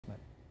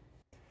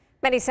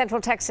Many Central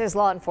Texas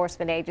law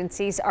enforcement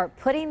agencies are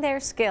putting their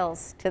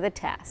skills to the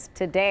test.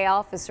 Today,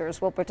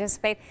 officers will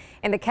participate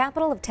in the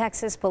Capital of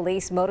Texas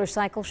Police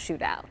Motorcycle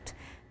Shootout.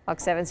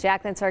 Fox 7's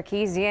Jacqueline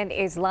Sarkeesian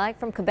is live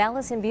from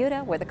Cabela's in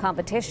Buda, where the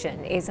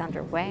competition is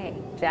underway.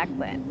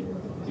 Jacqueline.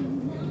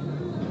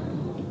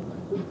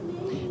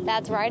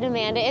 That's right,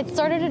 Amanda. It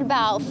started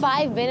about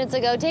 5 minutes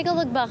ago. Take a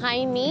look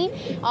behind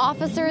me.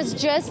 Officers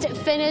just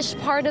finished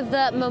part of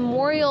the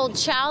Memorial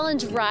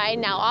Challenge ride.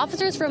 Now,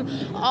 officers from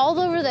all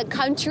over the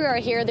country are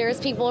here. There's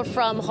people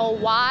from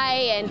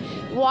Hawaii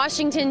and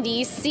Washington,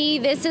 D.C.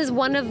 This is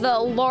one of the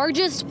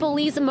largest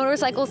police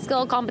motorcycle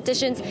skill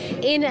competitions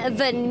in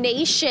the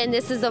nation.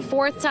 This is the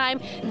fourth time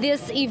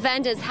this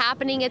event is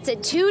happening. It's a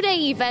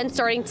two-day event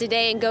starting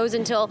today and goes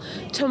until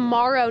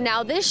tomorrow.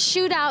 Now, this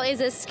shootout is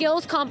a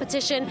skills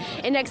competition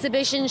and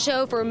exhibition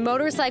show for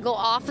motorcycle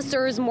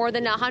officers. More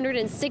than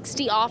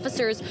 160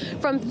 officers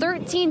from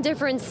 13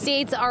 different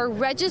states are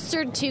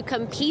registered to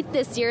compete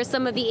this year.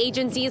 Some of the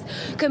agencies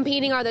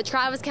competing are the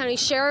Travis County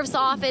Sheriff's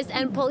Office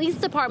and police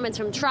departments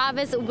from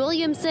Travis,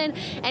 Williamson,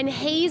 and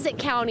Hayes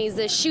counties.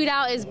 The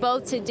shootout is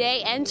both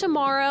today and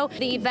tomorrow.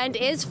 The event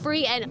is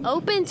free and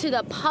open to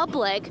the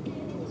public.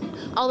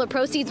 All the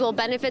proceeds will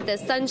benefit the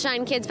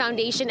Sunshine Kids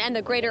Foundation and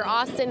the Greater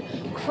Austin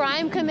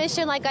Crime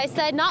Commission. Like I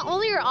said, not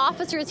only are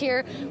officers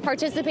here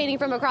participating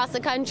from across the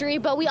country,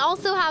 but we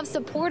also have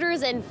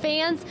supporters and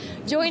fans.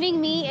 Joining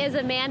me is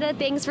Amanda.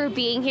 Thanks for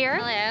being here.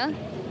 Hello.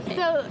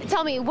 So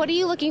tell me, what are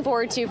you looking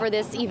forward to for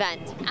this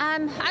event?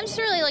 I'm just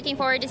really looking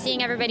forward to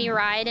seeing everybody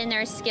ride and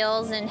their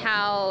skills and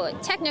how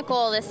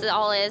technical this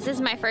all is. This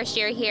is my first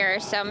year here,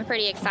 so I'm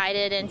pretty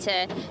excited and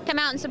to come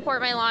out and support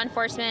my law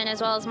enforcement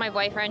as well as my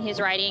boyfriend who's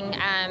riding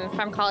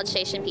from College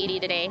Station PD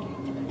today.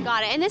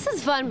 Got it. And this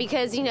is fun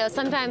because, you know,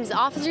 sometimes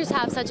officers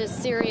have such a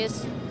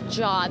serious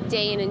job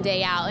day in and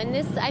day out, and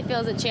this, I feel,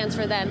 is a chance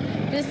for them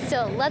just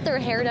to let their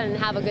hair down and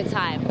have a good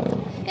time.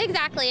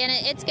 Exactly, and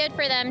it's good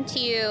for them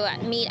to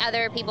meet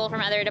other people from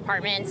other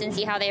departments and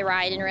see how they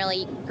ride and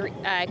really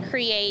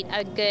create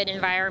a good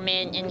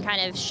environment and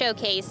kind of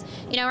showcase,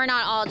 you know, we're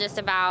not all just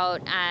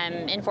about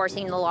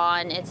enforcing the law,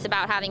 and it's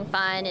about having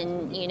fun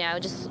and, you know,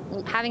 just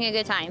having a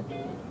good time.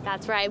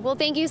 That's right. Well,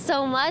 thank you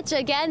so much.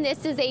 Again,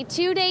 this is a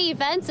two-day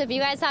event, so if you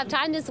guys have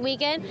time this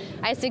weekend,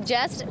 I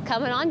suggest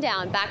coming on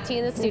down. Back to you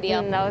in the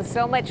studio. That was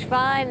so much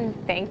fun.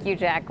 Thank you,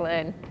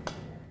 Jacqueline.